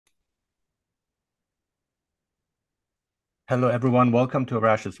Hello, everyone. Welcome to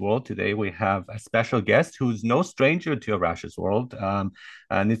Arash's World. Today we have a special guest who's no stranger to Arash's World.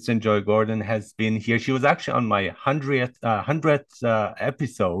 Nitsan Joy Gordon has been here. She was actually on my hundredth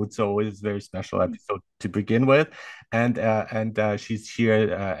episode, so it's a very special episode to begin with, and she's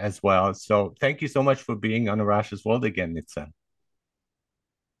here as well. So thank you so much for being on Arash's World again, Nitsan.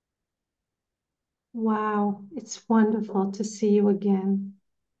 Wow, it's wonderful to see you again.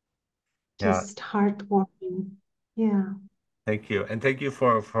 Yeah. Just heartwarming. Yeah. Thank you, and thank you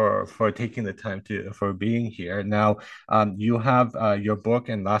for taking the time to for being here. Now, you have your book,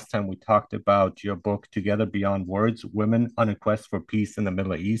 and last time we talked about your book, Together Beyond Words: Women on a Quest for Peace in the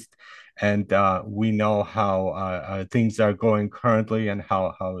Middle East, and we know how things are going currently, and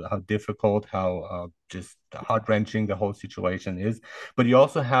how difficult, how just heart-wrenching the whole situation is. But you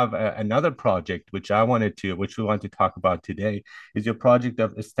also have another project, which we want to talk about today, is your project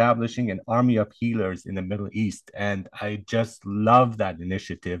of establishing an army of healers in the Middle East. And I just love that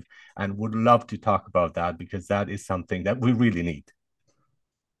initiative and would love to talk about that because that is something that we really need.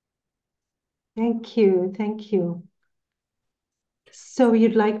 Thank you. Thank you. So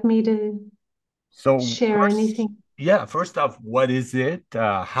you'd like me to So share first, anything? yeah, first off, what is it?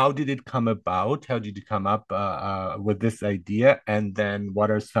 How did it come about? How did you come up with this idea? And then what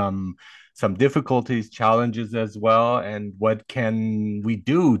are some difficulties, challenges as well, and what can we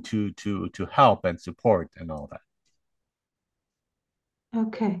do to help and support and all that?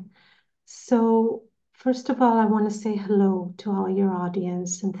 Okay. So first of all, I want to say hello to all your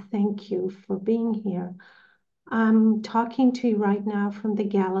audience and thank you for being here. I'm talking to you right now from the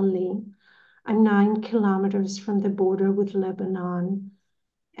Galilee. I'm 9 kilometers from the border with Lebanon.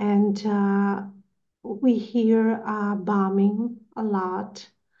 And we hear bombing a lot,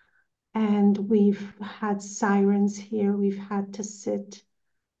 and we've had sirens here. We've had to sit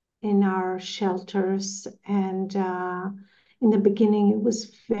in our shelters, and in the beginning, it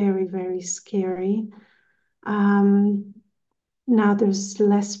was very, very scary. Um, Now there's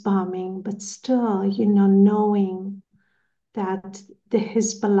less bombing, but still, knowing that the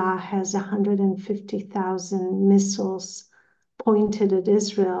Hezbollah has 150,000 missiles pointed at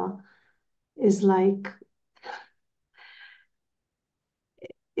Israel is like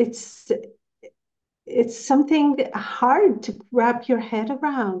it's it's something hard to wrap your head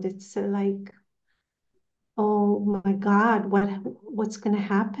around. It's like, oh my God, what's going to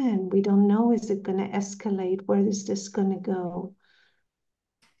happen? We don't know. Is it going to escalate? Where is this going to go?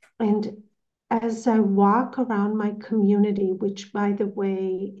 And as I walk around my community, which, by the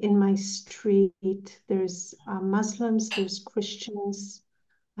way, in my street, there's Muslims, there's Christians,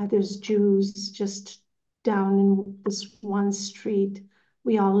 there's Jews, just down in this one street.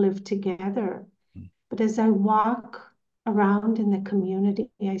 We all live together. But as I walk around in the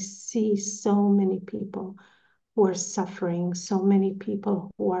community, I see so many people who are suffering, so many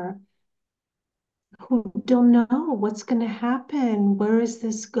people who don't know what's going to happen. Where is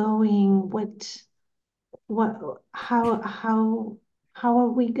this going? What, how are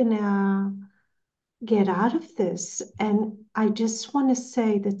we going to get out of this? And I just want to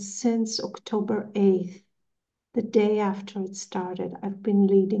say that since October 8th, the day after it started, I've been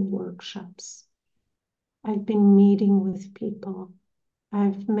leading workshops. I've been meeting with people.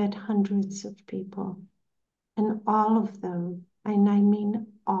 I've met hundreds of people, and all of them, and I mean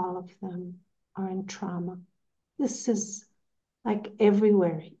all of them, are in trauma. This is like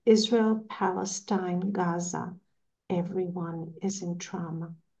everywhere: Israel, Palestine, Gaza, everyone is in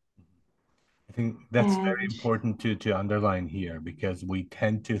trauma. I think that's very And important to underline here because we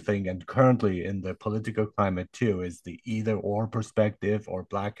tend to think, and currently in the political climate too, is the either or perspective or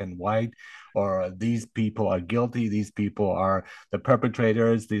black and white, or these people are guilty, these people are the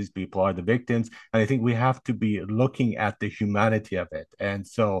perpetrators, these people are the victims. And I think we have to be looking at the humanity of it. And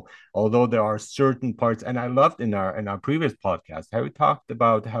so, although there are certain parts, and I loved in our previous podcast how we talked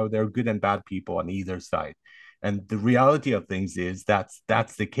about how there are good and bad people on either side. And the reality of things is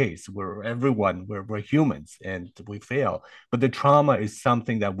that's the case. We're humans and we fail. But the trauma is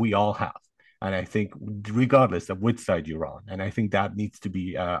something that we all have. And I think regardless of which side you're on, and I think that needs to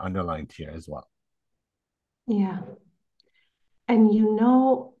be underlined here as well. yeah, and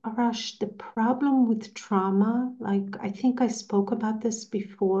Arash, the problem with trauma, like I think I spoke about this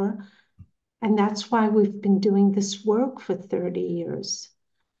before, and that's why we've been doing this work for 30 years.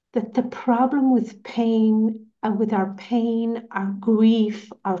 That the problem with with our pain, our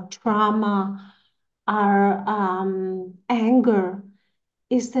grief, our trauma, our anger,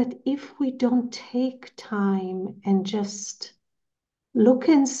 is that if we don't take time and just look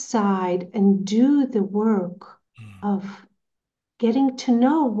inside and do the work of getting to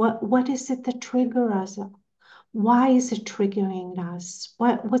know what is it that triggers us, Why is it triggering us?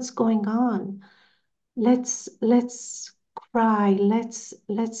 What's going on? Let's cry. Let's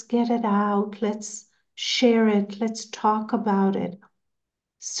get it out. Let's share it. Let's talk about it.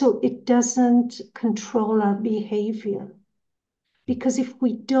 So it doesn't control our behavior. Because if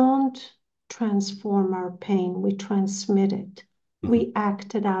we don't transform our pain, we transmit it. Mhm, We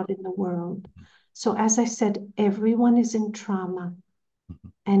act it out in the world. So as I said, everyone is in trauma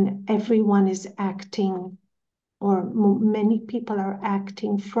mhm, and everyone is acting, or many people are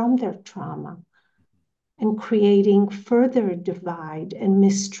acting from their trauma and creating further divide and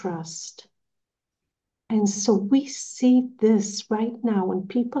mistrust. And so we see this right now when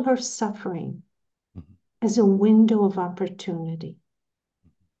people are suffering mhm, as a window of opportunity.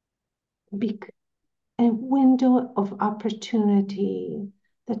 A window of opportunity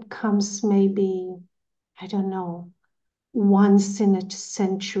that comes maybe, I don't know, once in a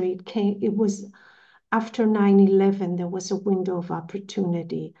century. It was after 9/11, there was a window of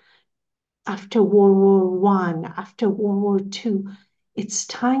opportunity. After World War One, after World War Two, it's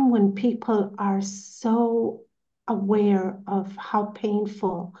time when people are so aware of how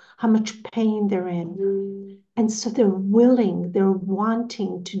painful, how much pain they're in. And so they're wanting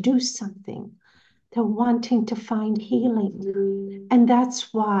to do something. They're wanting to find healing. And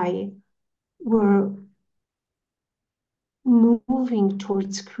that's why we're moving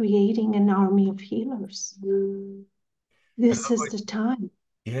towards creating an army of healers. I This love is what the time.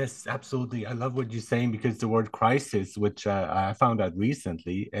 Yes, absolutely. I love what you're saying because the word crisis, which I found out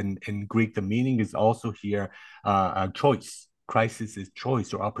recently, and in Greek, the meaning is also here a choice. Crisis is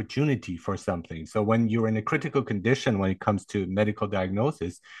choice or opportunity for something. So when you're in a critical condition, when it comes to medical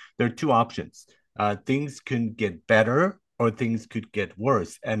diagnosis, there are two options. Things can get better or things could get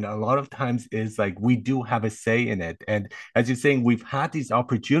worse. And a lot of times is like we do have a say in it. And as you're saying, we've had these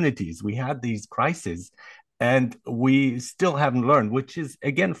opportunities, we had these crises, and we still haven't learned, which is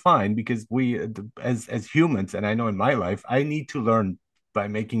again fine because we as humans, and I know in my life I need to learn by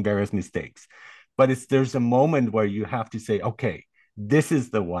making various mistakes, but it's there's a moment where you have to say, okay, this is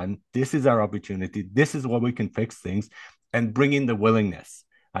the one, this is our opportunity, this is where we can fix things, and bring in the willingness.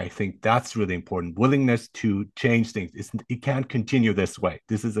 I think that's really important. Willingness to change things. It can't continue this way.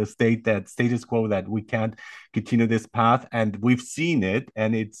 This is a status quo that we can't continue this path. And we've seen it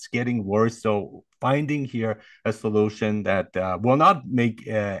and it's getting worse. So finding here a solution that will not make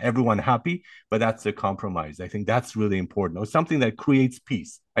everyone happy, but that's a compromise. I think that's really important, or something that creates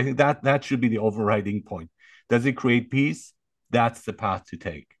peace. I think that that should be the overriding point. Does it create peace? That's the path to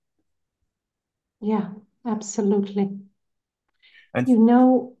take. Yeah, absolutely. And You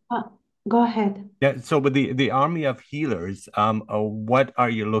know, go ahead. yeah, so with the army of healers, what are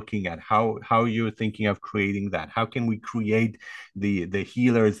you looking at? How you're thinking of creating that? How can we create the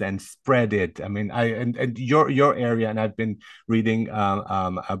healers and spread it? I mean, and your area, and I've been reading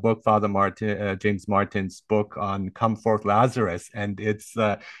a book, Father Martin James Martin's book on Come Forth Lazarus, and it's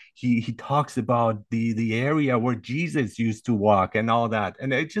he talks about the area where Jesus used to walk and all that,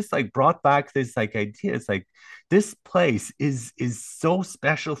 and it just like brought back this like idea. It's like this place is so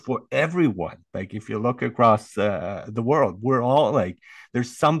special for everyone. Like if you look across the world, we're all like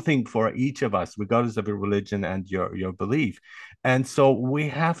there's something for each of us, regardless of your religion and your belief. And so we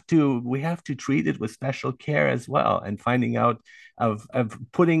have to treat it with special care as well, and finding out of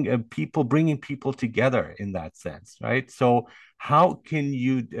putting people, bringing people together in that sense, right? So how can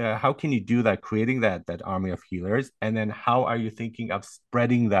you do that, creating that army of healers, and then how are you thinking of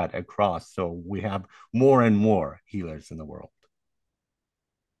spreading that across so we have more and more healers in the world?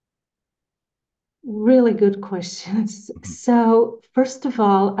 Really good questions. Mhm, So, first of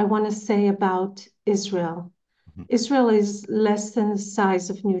all, I want to say about Israel. mhm, Israel is less than the size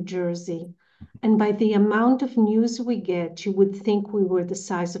of New Jersey. And by the amount of news we get, you would think we were the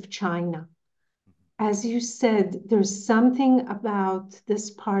size of China. As you said, there's something about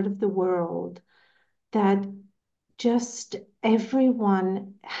this part of the world that just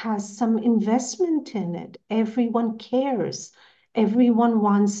everyone has some investment in it. Everyone cares. Everyone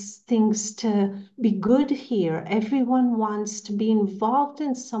wants things to be good here. Everyone wants to be involved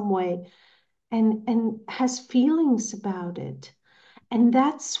in some way and has feelings about it. And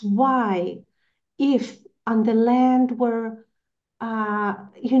that's why, if on the land where,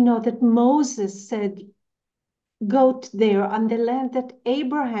 that Moses said, go there, on the land that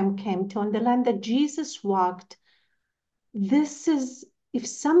Abraham came to, on the land that Jesus walked, this is, if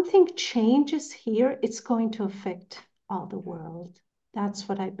something changes here, it's going to affect all the world. That's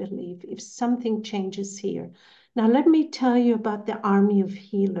what I believe. If something changes here. Now, let me tell you about the Army of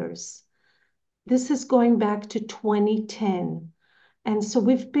Healers. This is going back to 2010. And so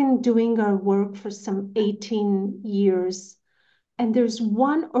we've been doing our work for some 18 years. And there's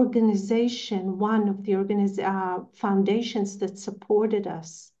one organization, one of the foundations that supported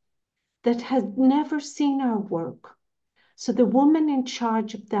us that had never seen our work. So the woman in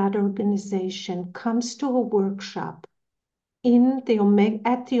charge of that organization comes to a workshop at the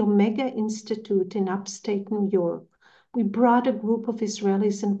Omega Institute in upstate New York. We brought a group of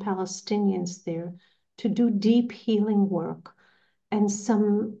Israelis and Palestinians there to do deep healing work. And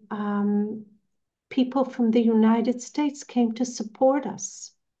some people from the United States came to support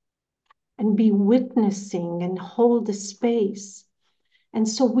us and be witnessing and hold the space. And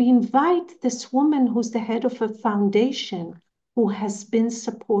so we invite this woman who's the head of a foundation who has been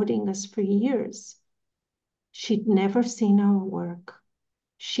supporting us for years. She'd never seen our work.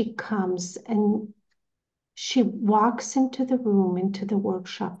 She comes and she walks into the room, into the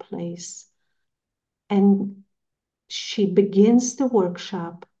workshop place, and she begins the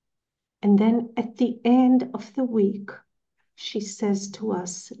workshop. And then at the end of the week, she says to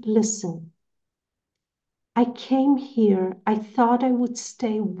us, listen, I came here, I thought I would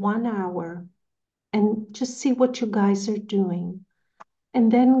stay 1 hour and just see what you guys are doing,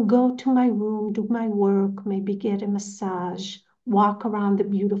 and then go to my room, do my work, maybe get a massage, walk around the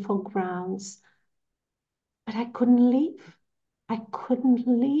beautiful grounds. But I couldn't leave. I couldn't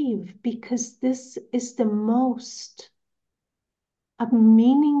leave because this is the most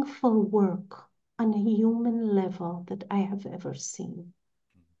meaningful work on a human level that I have ever seen.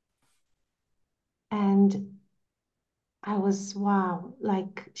 And I was, wow,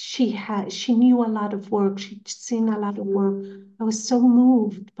 like she knew a lot of work. She'd seen a lot of work. I was so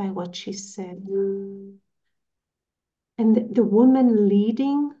moved by what she said. And the woman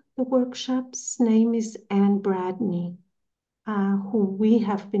leading the workshop's name is Anne Bradney, who we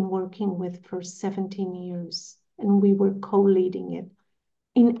have been working with for 17 years, and we were co-leading it.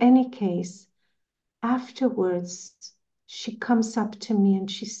 In any case, afterwards, she comes up to me and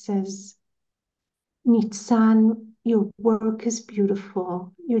she says, Nitsan, your work is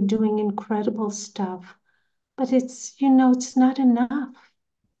beautiful. You're doing incredible stuff. But it's not enough.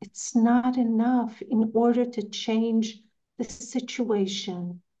 It's not enough in order to change the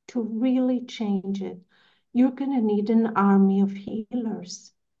situation, to really change it. You're going to need an army of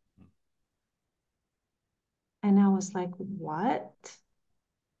healers. And I was like, what?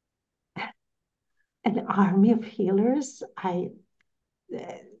 An army of healers?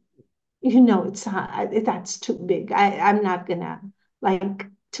 That's too big. I'm not gonna like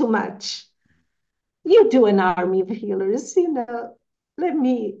too much. You do an army of healers, let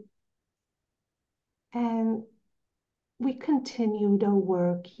me. And we continued our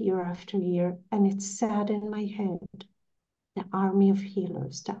work year after year, and it sat in my head, the army of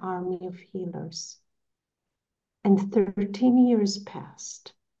healers, the army of healers. And 13 years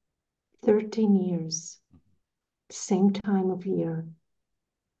passed, 13 years, same time of year.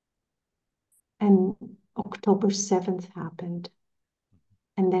 And October 7th happened.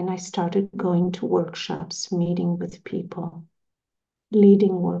 And then I started going to workshops, meeting with people,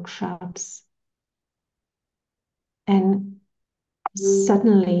 leading workshops. And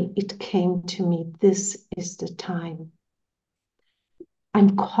suddenly it came to me, this is the time.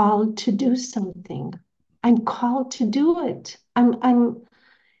 I'm called to do something. I'm called to do it.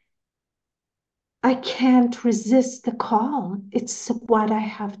 I can't resist the call. It's what I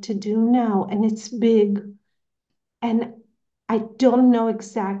have to do now, and it's big. And I don't know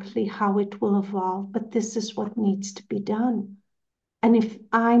exactly how it will evolve, but this is what needs to be done. And if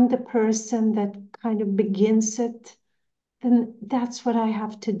I'm the person that kind of begins it, then that's what I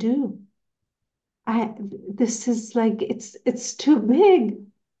have to do. This is like it's too big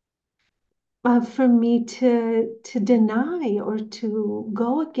for me to deny or to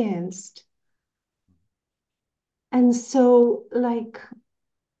go against. And so, like,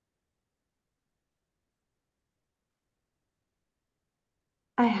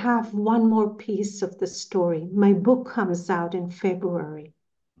 I have one more piece of the story. My book comes out in February.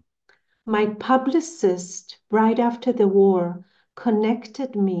 My publicist, right after the war,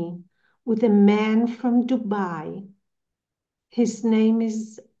 connected me with a man from Dubai. His name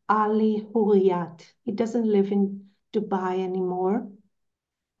is Ali Hurriyat. He doesn't live in Dubai anymore,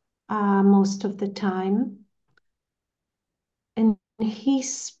 most of the time. And he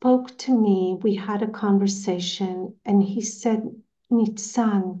spoke to me. We had a conversation, and he said,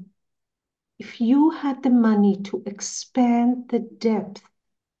 Nitsan, if you had the money to expand the depth,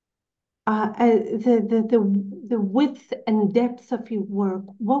 the width and depth of your work,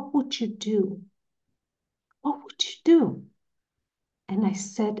 what would you do? What would you do? And I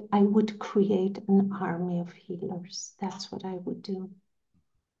said I would create an army of healers. That's what I would do.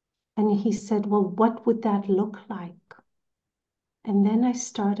 And he said, well, what would that look like? And then I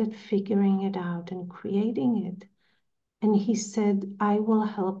started figuring it out and creating it. And he said, I will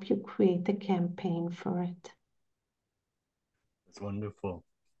help you create the campaign for it. It's wonderful.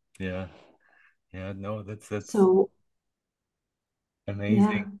 Yeah. Yeah, no, that's So,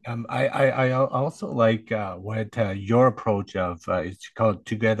 amazing. yeah. I also like what your approach of it's called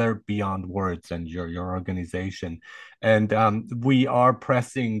Together Beyond Words and your organization. And we are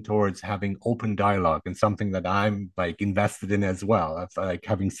pressing towards having open dialogue and something that I'm like invested in as well, of like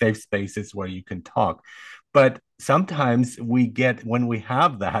having safe spaces where you can talk. But sometimes we get, when we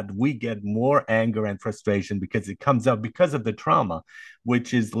have that, we get more anger and frustration because it comes up because of the trauma,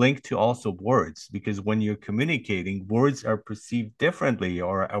 which is linked to also words. Because when you're communicating, words are perceived differently,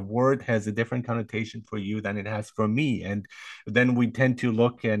 or a word has a different connotation for you than it has for me. And then we tend to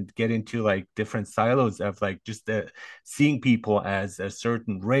look and get into like different silos of like just seeing people as a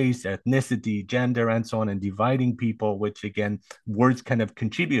certain race, ethnicity, gender, and so on, and dividing people, which again, words kind of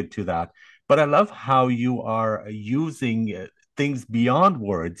contribute to that. But I love how you are using things beyond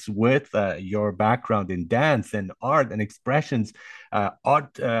words with your background in dance and art and expressions,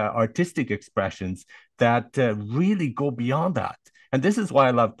 artistic expressions that really go beyond that. And this is why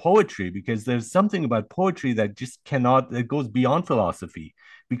I love poetry, because there's something about poetry that just cannot, that goes beyond philosophy,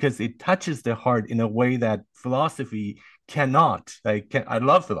 because it touches the heart in a way that philosophy cannot. I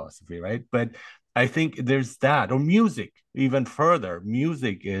love philosophy, right? But I think there's that, or music, even further.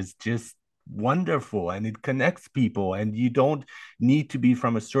 Music is just wonderful, and it connects people, and you don't need to be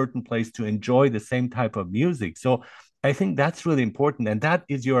from a certain place to enjoy the same type of music. So I think that's really important, and that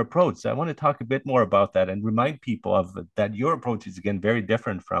is your approach. So I want to talk a bit more about that and remind people of that your approach is again very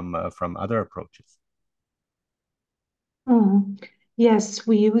different from other approaches. Mm. Yes,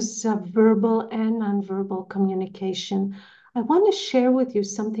 we use verbal and nonverbal communication. I want to share with you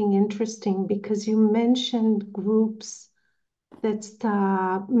something interesting because you mentioned groups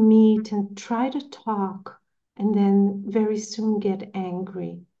that meet and try to talk and then very soon get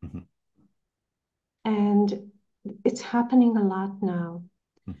angry. Mhm, And it's happening a lot now.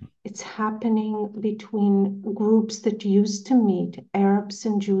 mhm, It's happening between groups that used to meet, Arabs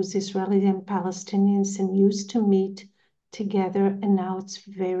and Jews, Israelis and Palestinians, and used to meet together. And now it's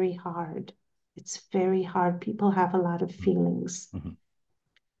very hard. It's very hard. People have a lot of mhm, feelings. mhm,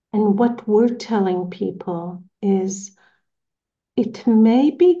 And what we're telling people is it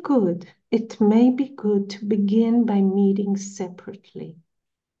may be good. It may be good to begin by meeting separately.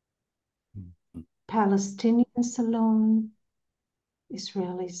 mhm, Palestinians alone,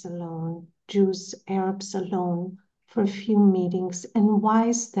 Israelis alone, Jews, Arabs alone for a few meetings. And why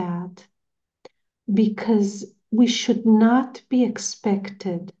is that? Because we should not be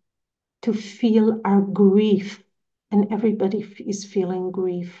expected to feel our grief, and everybody is feeling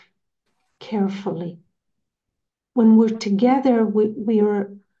grief carefully. When we're together,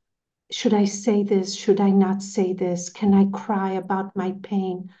 we're, should I say this? Should I not say this? Can I cry about my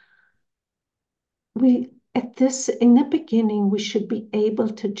pain? In the beginning, we should be able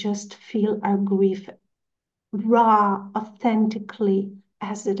to just feel our grief raw, authentically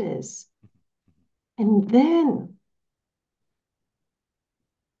as it is. And then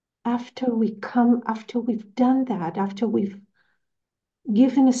after we've done that, after we've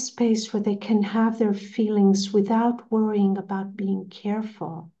given a space where they can have their feelings without worrying about being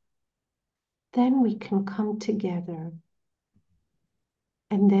careful, then we can come together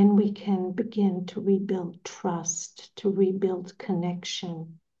and then we can begin to rebuild trust, to rebuild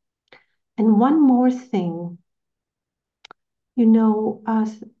connection. And one more thing, you know,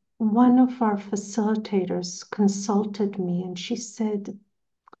 one of our facilitators consulted me and she said,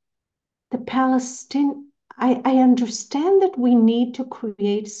 the Palestinian, I understand that we need to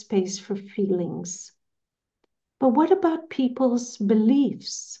create space for feelings, but what about people's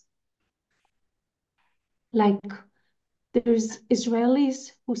beliefs? Like there's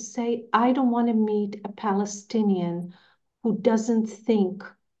Israelis who say, I don't want to meet a Palestinian who doesn't think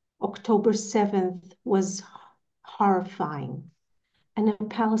October 7th was horrifying. And a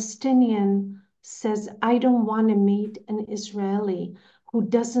Palestinian says, I don't want to meet an Israeli who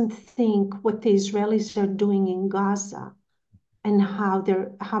doesn't think what the Israelis are doing in Gaza and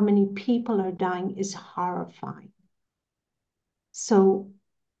how many people are dying is horrifying. So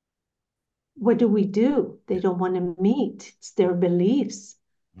what do we do? They don't want to meet. It's their beliefs.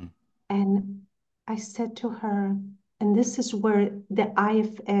 mhm, And I said to her, and this is where the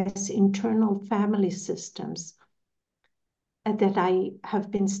IFS, internal family systems, that I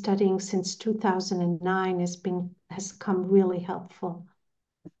have been studying since 2009 has come really helpful.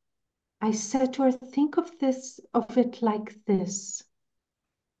 I said to her, think of it like this.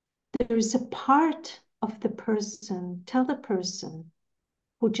 There's a part of the person, tell the person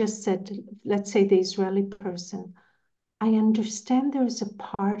who just said, let's say the Israeli person, I understand there is a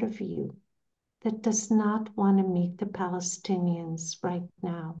part of you that does not want to meet the Palestinians right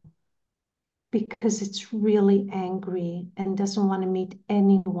now because it's really angry and doesn't want to meet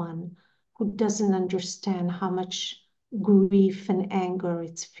anyone who doesn't understand how much grief and anger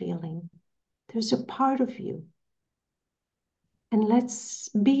it's feeling. There's a part of you. And let's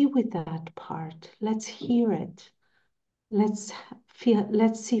be with that part. Let's hear it. Let's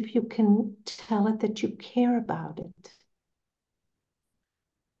see if you can tell it that you care about it.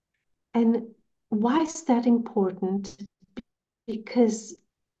 And why is that important? Because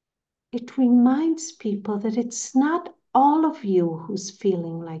it reminds people that it's not all of you who's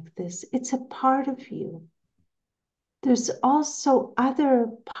feeling like this. It's a part of you. There's also other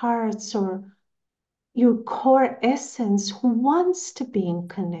parts or your core essence who wants to be in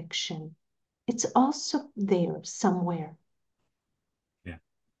connection. It's also there somewhere. Yeah,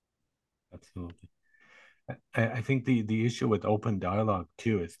 absolutely. I think the issue with open dialogue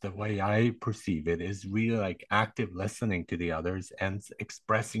too is the way I perceive it is really like active listening to the others and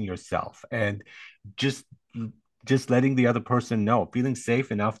expressing yourself and just just letting the other person know, feeling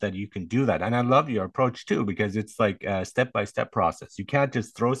safe enough that you can do that. And I love your approach too, because it's like a step-by-step process. You can't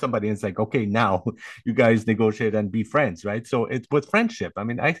just throw somebody and it's like, okay, now you guys negotiate and be friends, right? So it's with friendship. I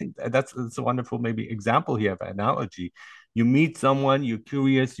mean, I think that's a wonderful maybe example here of analogy. You meet someone, you're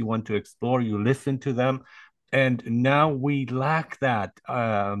curious, you want to explore, you listen to them, and now we lack that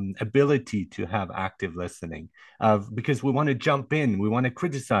ability to have active listening because we want to jump in, we want to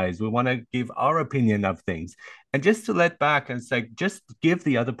criticize, we want to give our opinion of things, and just to let back and say, just give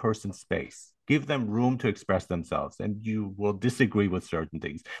the other person space, give them room to express themselves, and you will disagree with certain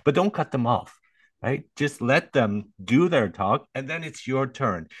things, but don't cut them off, right? Just let them do their talk, and then it's your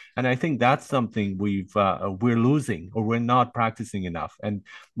turn. And I think that's something we're losing or we're not practicing enough. And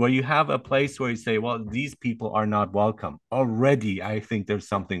where you have a place where you say, well, these people are not welcome, already I think there's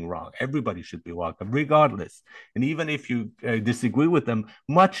something wrong. Everybody should be welcome regardless, and even if you disagree with them,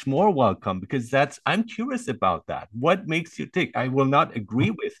 much more welcome, because that's, I'm curious about that. What makes you tick? I will not agree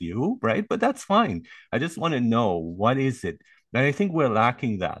with you, right? But that's fine. I just want to know, what is it? And I think we're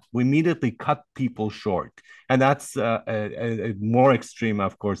lacking that. We immediately cut people short. And that's a more extreme,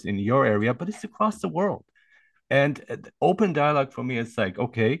 of course, in your area, but it's across the world. And open dialogue for me is like,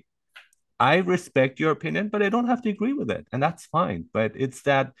 okay, I respect your opinion, but I don't have to agree with it. And that's fine. But it's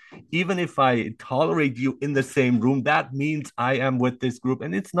that even if I tolerate you in the same room, that means I am with this group.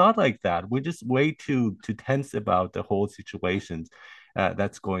 And it's not like that. We're just way too tense about the whole situations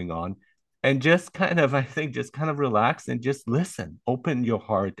that's going on. And just kind of, I think, just kind of relax and just listen. Open your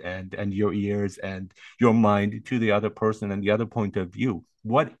heart and your ears and your mind to the other person and the other point of view.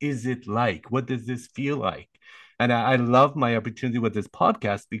 What is it like? What does this feel like? And I love my opportunity with this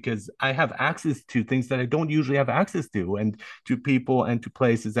podcast because I have access to things that I don't usually have access to, and to people and to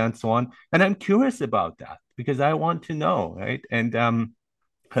places and so on. And I'm curious about that because I want to know, right? And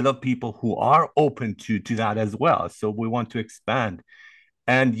I love people who are open to that as well. So we want to expand.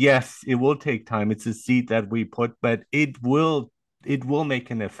 And yes, it will take time. It's a seed that we put, but it will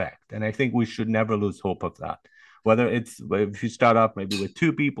make an effect. And I think we should never lose hope of that. Whether it's, if you start off maybe with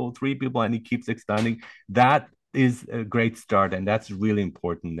two people, three people, and it keeps expanding, that is a great start, and that's really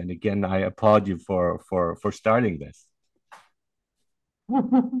important. And again, I applaud you for starting this.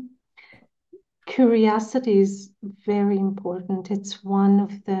 Curiosity is very important. It's one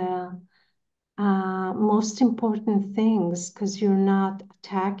of the most important things because you're not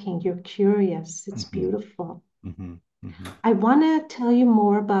attacking, you're curious. It's Mm-hmm, beautiful. mm-hmm, mm-hmm, I want to tell you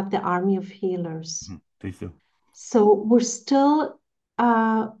more about the Army of Healers. mm-hmm. Please do. So we're still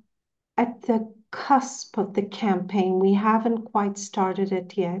at the cusp of the campaign. We haven't quite started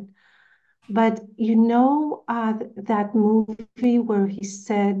it yet. But you know that movie where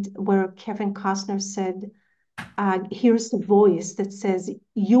where Kevin Costner said, here's the voice that says,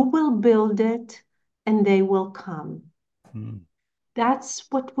 you will build it and they will come. Mm-hmm, That's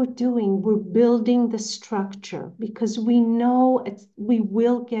what we're doing. We're building the structure because we know we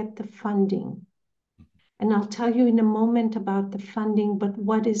will get the funding. And I'll tell you in a moment about the funding, but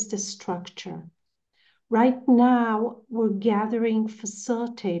what is the structure? Right now, we're gathering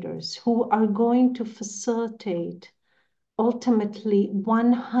facilitators who are going to facilitate ultimately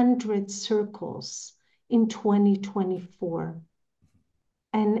 100 circles in 2024.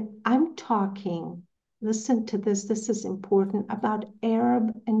 And I'm talking listen to this, this is important, about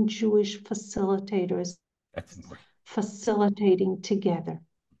Arab and Jewish facilitators That's important. facilitating together,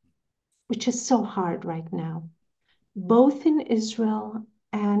 which is so hard right now, both in Israel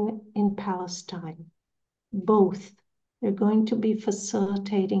and in Palestine. Both. They're going to be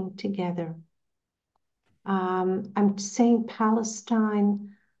facilitating together. I'm saying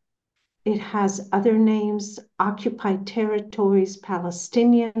Palestine, it has other names, occupied territories,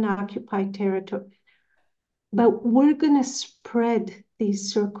 Palestinian occupied territory. But we're going to spread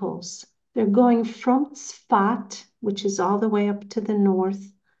these circles. They're going from Tzfat, which is all the way up to the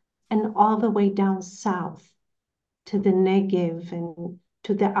north, and all the way down south to the Negev and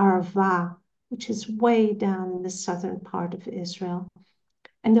to the Arava, which is way down in the southern part of Israel.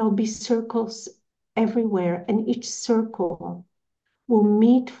 And there'll be circles everywhere, and each circle will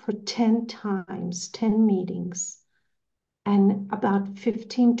meet for 10 times, 10 meetings, and about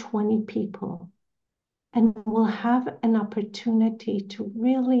 15, 20 people. And we'll have an opportunity to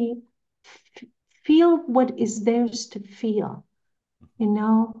really feel what is theirs to feel. You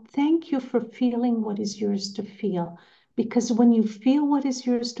know, thank you for feeling what is yours to feel. Because when you feel what is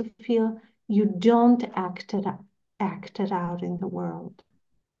yours to feel, you don't act it out in the world.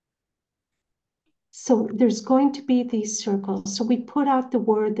 So there's going to be these circles. So we put out the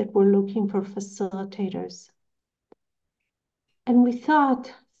word that we're looking for facilitators. And we thought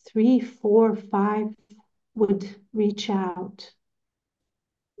 3, 4, 5 would reach out.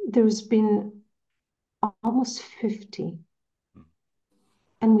 There's been almost 50.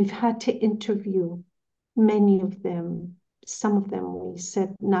 And we've had to interview many of them. Some of them we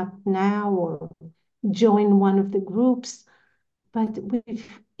said not now or join one of the groups, but we've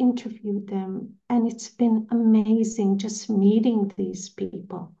interviewed them. And it's been amazing just meeting these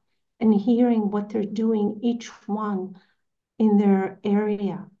people and hearing what they're doing, each one in their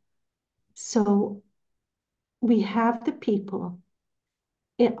area. So we have the people.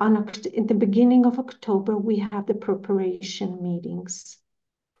 In the beginning of October, we have the preparation meetings.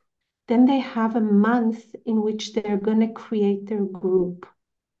 Then they have a month in which they're going to create their group.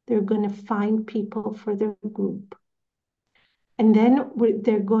 They're going to find people for their group. And then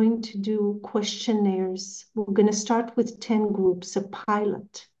they're going to do questionnaires. We're going to start with 10 groups, a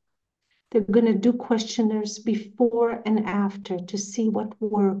pilot. They're going to do questionnaires before and after to see what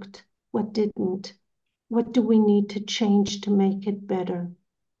worked, what didn't, what do we need to change to make it better.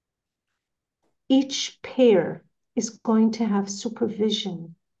 Each pair is going to have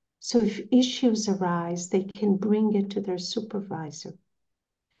supervision. So if issues arise, they can bring it to their supervisor.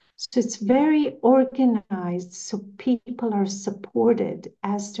 So it's very organized so people are supported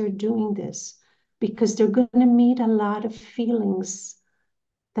as they're doing this because they're going to meet a lot of feelings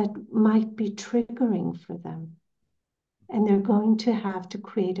that might be triggering for them. And they're going to have to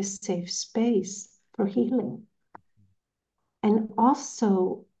create a safe space for healing. And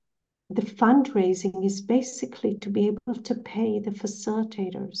also, the fundraising is basically to be able to pay the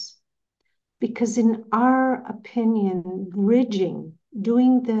facilitators. Because in our opinion,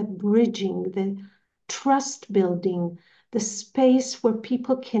 doing the bridging, the trust building, the space where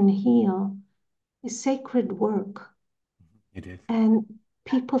people can heal is sacred work. It is. And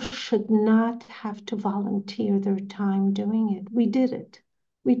people should not have to volunteer their time doing it. We did it.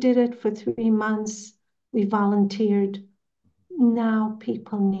 We did it for 3 months. We volunteered. Now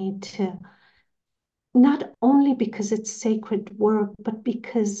people need to, not only because it's sacred work, but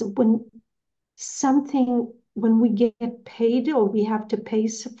because when we get paid or we have to pay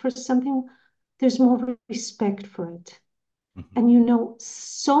for something, there's more respect for it. Mm-hmm. And you know,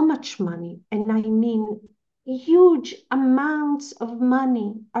 so much money, and I mean huge amounts of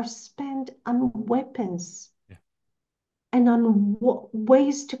money are spent on weapons. Yeah. And on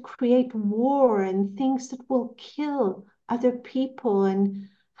ways to create war and things that will kill other people and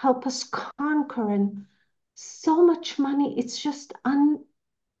help us conquer. And so much money, it's just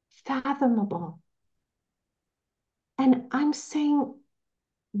unfathomable. And I'm saying,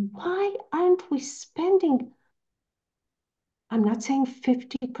 why aren't we spending, I'm not saying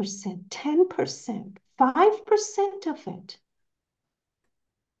 50%, 10%, 5% of it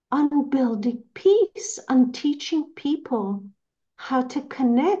on building peace, on teaching people how to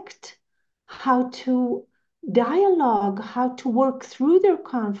connect, how to dialogue, how to work through their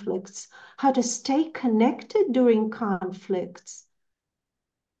conflicts, how to stay connected during conflicts.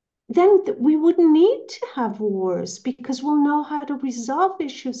 Then we wouldn't need to have wars because we'll know how to resolve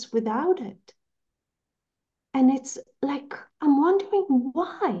issues without it. And it's like, I'm wondering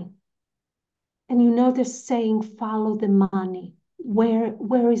why. And you know the saying, follow the money.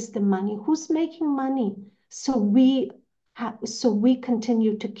 Where is the money? Who's making money? So we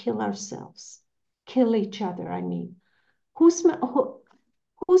continue to kill ourselves. kill each other. I mean, who's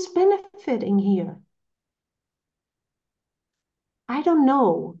benefiting here? I don't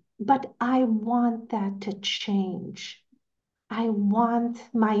know, but I want that to change. I want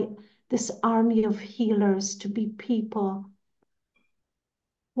this army of healers to be people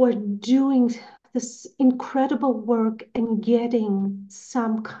who are doing this incredible work and getting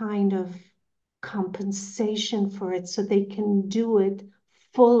some kind of compensation for it so they can do it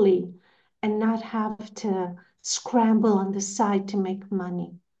fully and not have to scramble on the side to make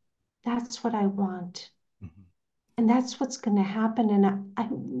money. That's what I want. Mhm. And that's what's going to happen. And I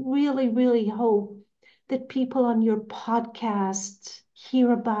really, really hope that people on your podcast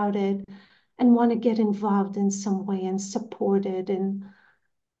hear about it and want to get involved in some way and support it. And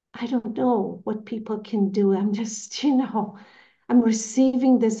I don't know what people can do. I'm just, I'm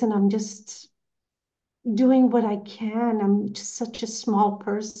receiving this and I'm just doing what I can. I'm just such a small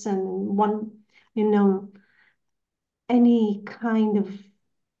person. One, you know, any kind of,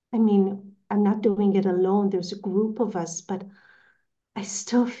 I mean, I'm not doing it alone. There's a group of us, but I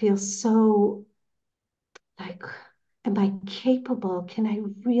still feel so like, am I capable? Can I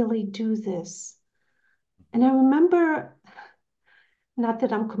really do this? And I remember, not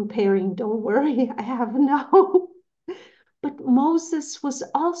that I'm comparing, don't worry, I have no. But Moses was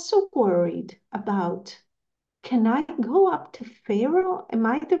also worried about, can I go up to Pharaoh? Am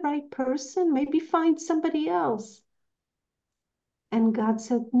I the right person? Maybe find somebody else. And God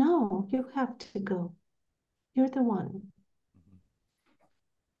said, no, you have to go. You're the one.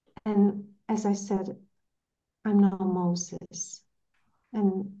 And as I said, I'm no Moses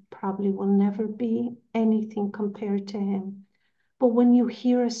and probably will never be anything compared to him. But when you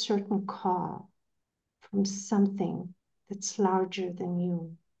hear a certain call from something that's larger than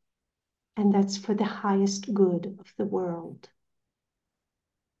you, and that's for the highest good of the world,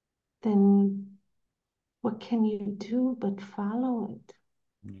 then what can you do but follow it?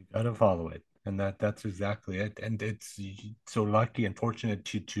 You gotta follow it, and that's exactly it. And it's so lucky and fortunate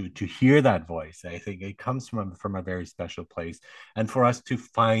to hear that voice. I think it comes from a very special place, and for us to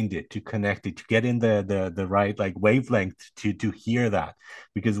find it, to connect it, to get in the right like wavelength to hear that,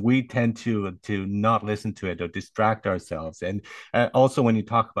 because we tend to not listen to it or distract ourselves. And also when you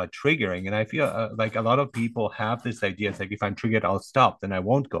talk about triggering, and I feel like a lot of people have this idea. It's like if I'm triggered, I'll stop, then I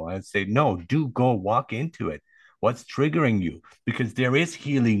won't go. I'd say no, do go, walk into it. What's triggering you? Because there is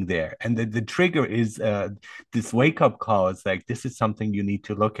healing there, and the trigger is this wake up call. It's like this is something you need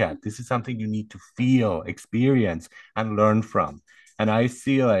to look at, this is something you need to feel, experience, and learn from. And I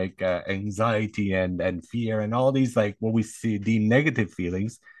see like anxiety and fear and all these like what we see the negative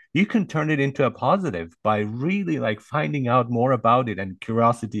feelings, you can turn it into a positive by really like finding out more about it. And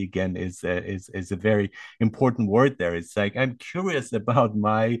curiosity again is a very important word there. It's like I'm curious about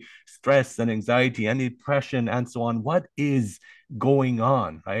my stress and anxiety and depression and so on. What is going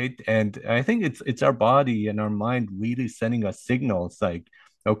on, right? And I think it's our body and our mind really sending us signals like,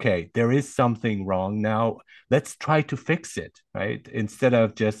 okay, there is something wrong now. Let's try to fix it, right? Instead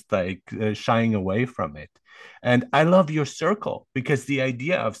of just like shying away from it. And I love your circle because the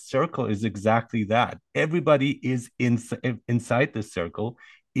idea of circle is exactly that. Everybody is inside the circle,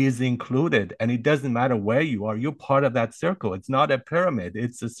 is included, and it doesn't matter where you are, you're part of that circle. It's not a pyramid,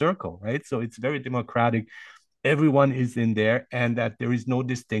 it's a circle, right? So it's very democratic. Everyone is in there, and that there is no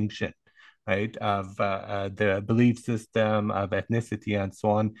distinction, right, of the belief system, of ethnicity, and so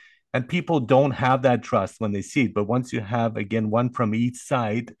on. And people don't have that trust when they see it. But once you have, again, one from each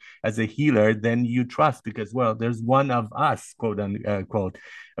side as a healer, then you trust because, well, there's one of us, quote unquote,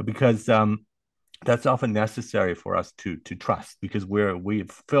 because that's often necessary for us to trust because we're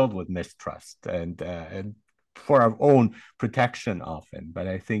filled with mistrust and for our own protection often. But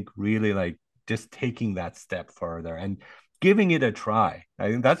I think really like just taking that step further and giving it a try. I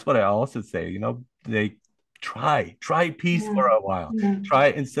think that's what I also say. They try peace Yeah, for a while. yeah, Try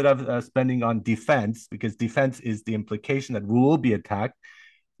instead of spending on defense, because defense is the implication that we will be attacked.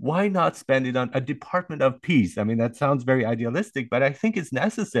 Why not spend it on a department of peace? I mean, that sounds very idealistic, but I think it's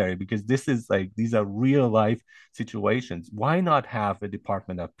necessary because this is like these are real life situations. Why not have a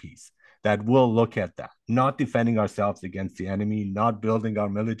department of peace that will look at that, not defending ourselves against the enemy, not building our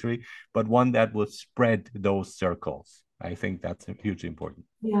military, but one that will spread those circles? I think that's hugely important.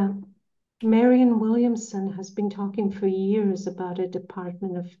 yeah. Marion Williamson has been talking for years about a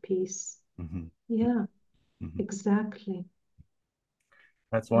Department of Peace. Mhm. Yeah, Mhm. exactly.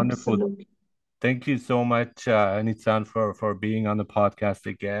 That's wonderful. Absolutely. Thank you so much, Nitsan, for being on the podcast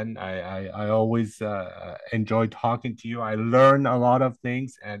again. I always enjoy talking to you. I learn a lot of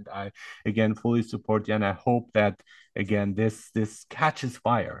things, and I again fully support you. And I hope that again this catches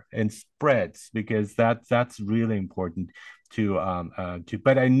fire and spreads because that's really important to.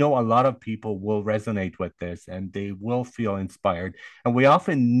 But I know a lot of people will resonate with this, and they will feel inspired. And we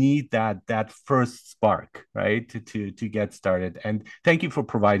often need that first spark, right, to get started. And thank you for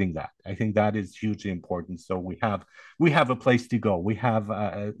providing that. I think that is hugely important. So we have a place to go. We have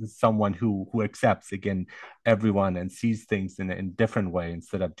someone who accepts again everyone and sees things in different way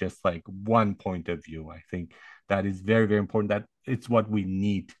instead of just like one point of view. I think that is very, very important. That it's what we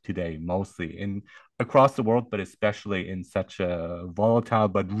need today, mostly in across the world, but especially in such a volatile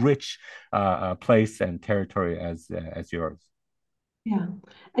but rich place and territory as yours. Yeah.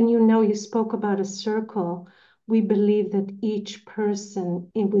 And you know, you spoke about a circle. We believe that each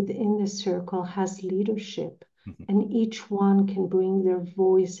person within the circle has leadership, and each one can bring their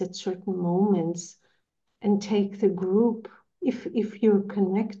voice at certain moments and take the group, if you're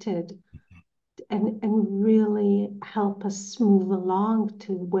connected, and really help us move along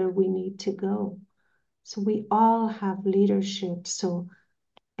to where we need to go. So we all have leadership. So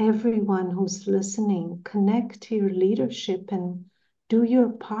everyone who's listening, connect to your leadership and do your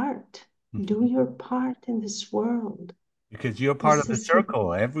part. Do your part in this world. Because you're part of This the is your,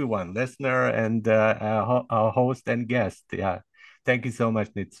 circle, everyone, listener and host and guest. Yeah. Thank you so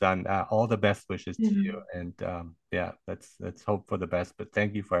much, Nitsan. All the best wishes to yeah. you. And yeah, let's hope for the best. But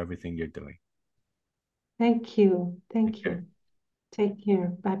thank you for everything you're doing. Thank you. Take Thank care. you. Take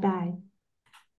care. Bye bye.